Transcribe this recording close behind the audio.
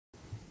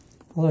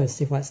Hello,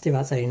 Steve Arts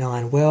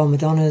 89. Well,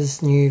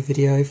 Madonna's new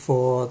video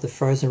for the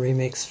Frozen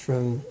remix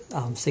from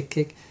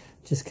Sickick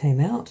just came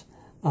out.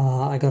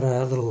 I got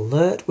a little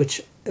alert,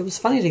 which it was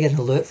funny to get an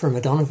alert for a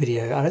Madonna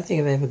video. I don't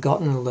think I've ever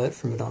gotten an alert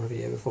from a Madonna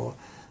video before.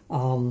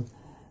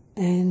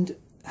 And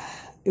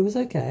it was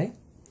okay.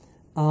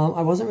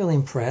 I wasn't really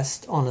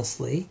impressed,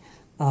 honestly,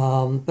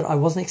 but I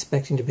wasn't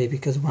expecting to be,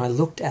 because when I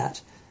looked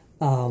at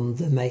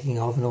the making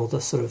of and all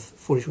the sort of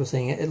footage we're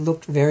seeing, it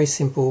looked very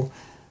simple,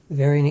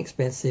 very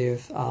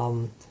inexpensive.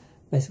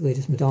 Basically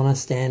just Madonna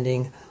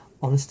standing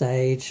on a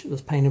stage. It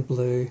was painted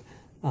blue,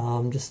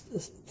 just a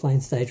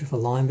plain stage with a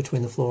line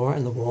between the floor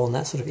and the wall, and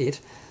that's sort of it.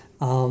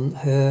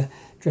 Her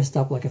dressed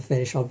up like a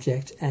fetish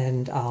object,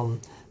 and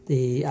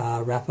the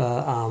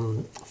rapper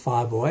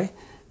Fireboy,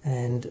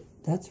 and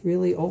that's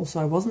really all.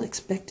 So I wasn't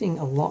expecting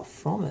a lot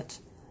from it,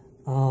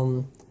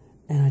 and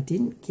I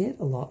didn't get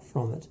a lot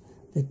from it.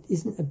 There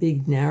isn't a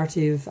big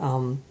narrative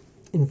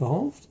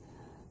involved.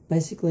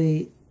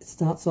 Basically, it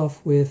starts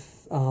off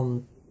with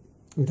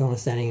Madonna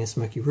standing in a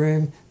smoky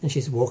room, and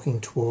she's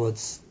walking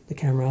towards the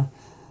camera.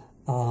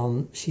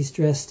 She's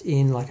dressed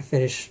in like a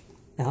fetish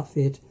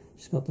outfit.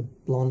 She's got the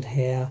blonde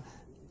hair,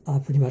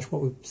 pretty much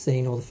what we've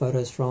seen all the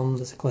photos from.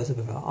 There's a close-up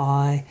of her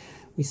eye.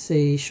 We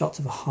see shots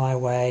of a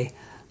highway.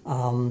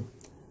 I'm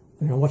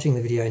watching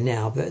the video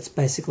now, but it's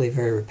basically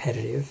very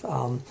repetitive.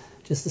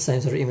 Just the same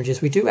sort of images.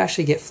 We do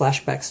actually get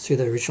flashbacks to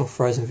the original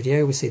Frozen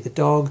video. We see the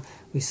dog,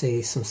 we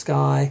see some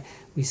sky,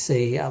 we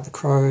see the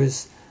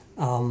crows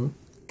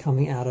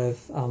coming out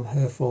of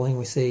her falling.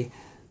 We see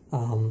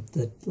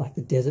the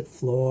desert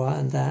floor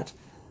and that.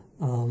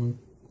 And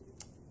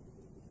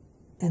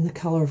the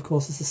colour, of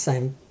course, is the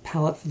same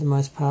palette for the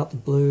most part, the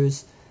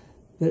blues.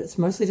 But it's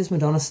mostly just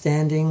Madonna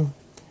standing,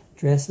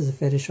 dressed as a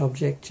fetish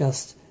object,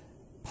 just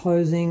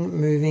posing,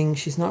 moving.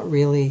 She's not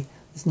really,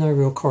 there's no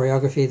real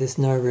choreography, there's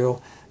no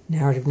real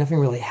narrative, nothing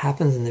really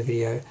happens in the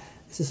video.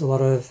 It's just a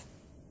lot of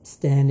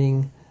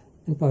standing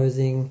and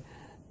posing.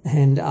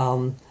 And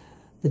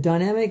the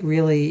dynamic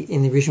really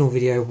in the original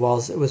video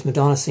was, it was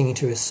Madonna singing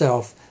to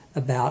herself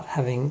about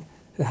having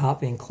her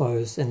heart being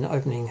closed and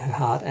opening her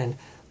heart. And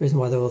the reason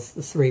why there was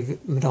the three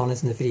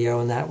Madonnas in the video,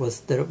 and that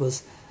was that it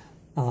was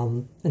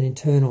an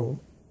internal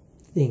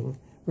thing.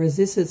 Whereas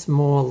this, it's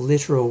more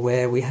literal,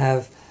 where we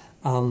have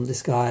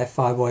this guy,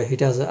 Fireboy, who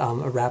does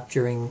a rap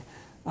during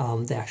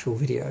the actual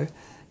video.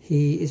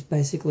 He is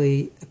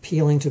basically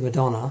appealing to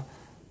Madonna,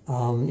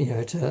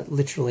 to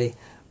literally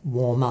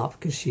warm up,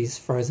 because she's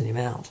frozen him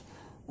out.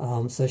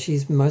 So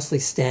she's mostly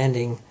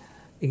standing,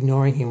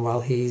 ignoring him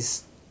while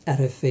he's at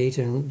her feet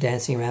and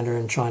dancing around her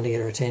and trying to get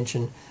her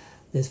attention.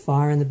 There's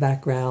fire in the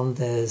background.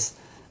 There's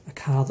a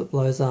car that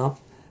blows up.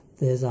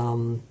 There's a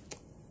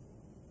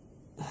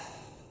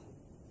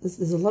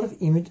lot of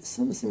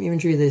some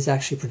imagery that is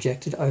actually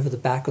projected over the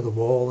back of the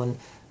wall, and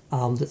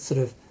that's sort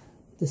of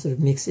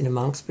mixed in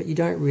amongst, but you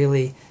don't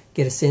really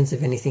get a sense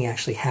of anything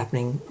actually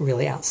happening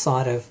really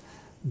outside of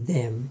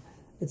them.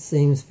 It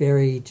seems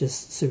very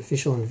just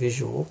superficial and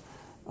visual.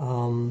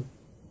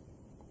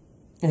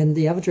 And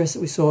the other dress that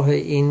we saw her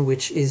in,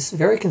 which is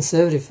very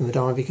conservative for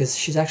Madonna, because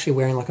she's actually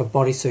wearing like a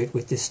bodysuit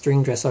with this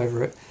string dress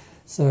over it.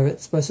 So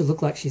it's supposed to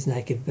look like she's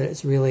naked, but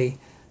it's really,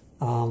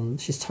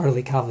 she's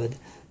totally covered.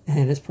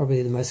 And it's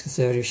probably the most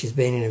conservative she's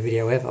been in a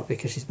video ever,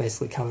 because she's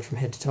basically covered from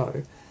head to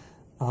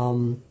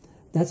toe.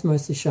 That's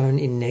mostly shown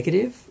in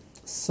negative.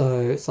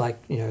 So it's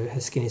like, her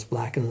skin is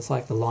black and it's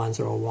like the lines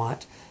are all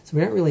white. So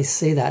we don't really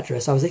see that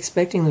dress. I was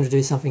expecting them to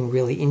do something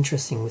really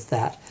interesting with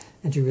that,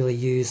 and to really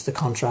use the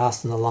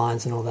contrast and the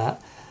lines and all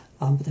that,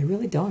 but they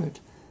really don't.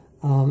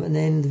 And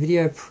then the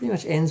video pretty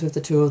much ends with the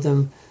two of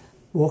them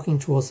walking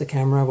towards the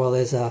camera while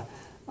there's a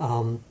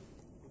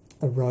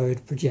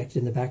road projected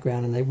in the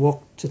background, and they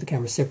walk to the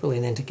camera separately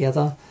and then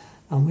together.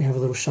 We have a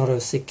little shot of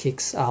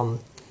Sickick's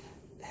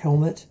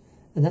helmet,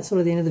 and that's sort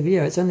of the end of the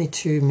video. It's only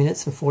 2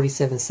 minutes and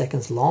 47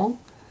 seconds long,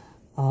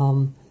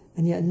 and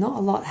yet not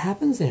a lot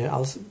happens in it. I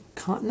was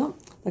like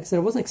I said, I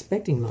wasn't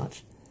expecting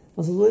much. I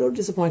was a little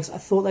disappointed, because I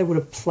thought they would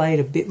have played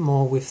a bit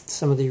more with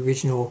some of the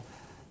original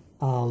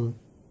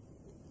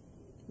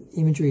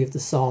imagery of the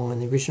song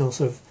and the original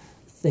sort of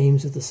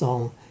themes of the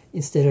song,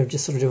 instead of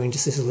just sort of doing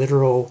just this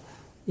literal,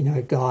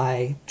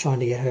 guy trying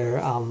to get her,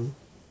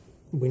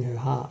 win her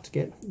heart,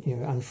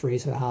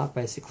 unfreeze her heart,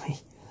 basically.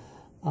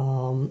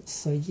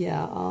 So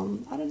yeah,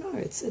 I don't know.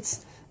 It's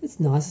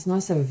nice. It's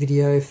nice to have a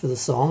video for the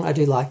song. I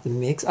do like the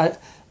mix. I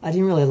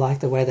didn't really like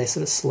the way they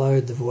sort of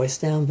slowed the voice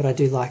down, but I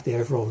do like the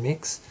overall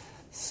mix.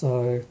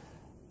 So,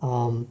 I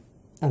don't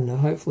know,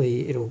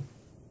 hopefully it'll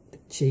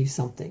achieve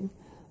something.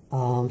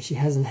 She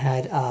hasn't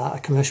had a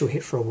commercial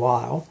hit for a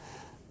while.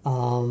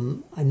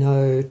 I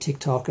know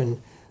TikTok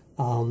and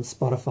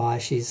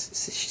Spotify,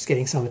 she's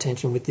getting some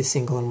attention with this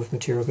single and with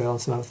Material Girl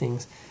and some other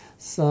things.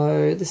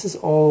 So this is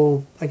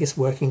all, I guess,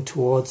 working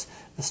towards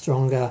a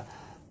stronger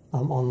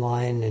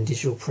online and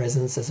digital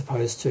presence, as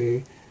opposed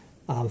to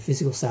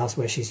physical sales,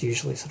 where she's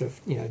usually sort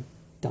of,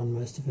 gotten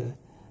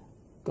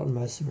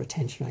most of her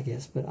attention, I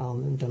guess, but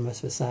done most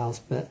of her sales.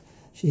 But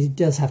she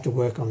does have to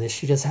work on this.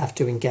 She does have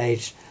to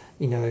engage,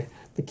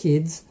 the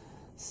kids,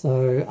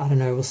 So I don't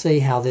know. We'll see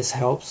how this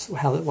helps.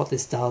 What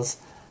this does.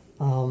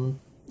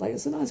 Like,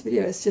 it's a nice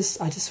video. It's just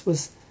I just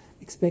was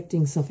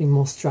expecting something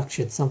more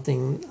structured.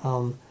 Something.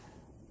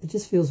 It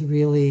just feels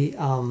really. I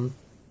don't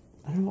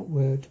know what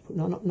word to put.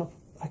 Not.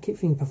 I keep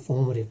thinking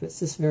performative, but it's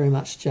just very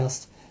much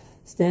just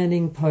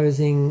standing,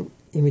 posing,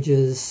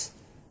 images.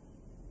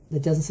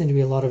 There doesn't seem to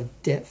be a lot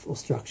of depth or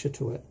structure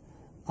to it.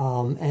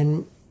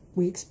 And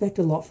we expect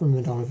a lot from a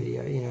Madonna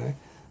video, you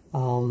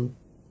know.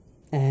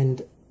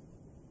 And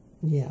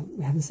yeah,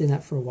 we haven't seen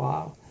that for a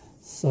while.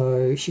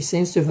 So she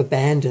seems to have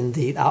abandoned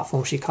the art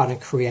form she kind of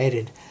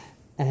created,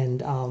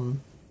 and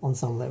on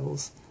some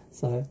levels.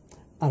 So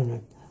I don't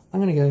know.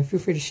 I'm going to go. Feel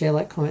free to share,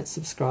 like, comment,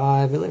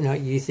 subscribe, let me know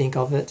what you think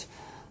of it.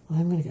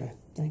 I'm going to go.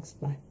 Thanks.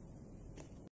 Bye.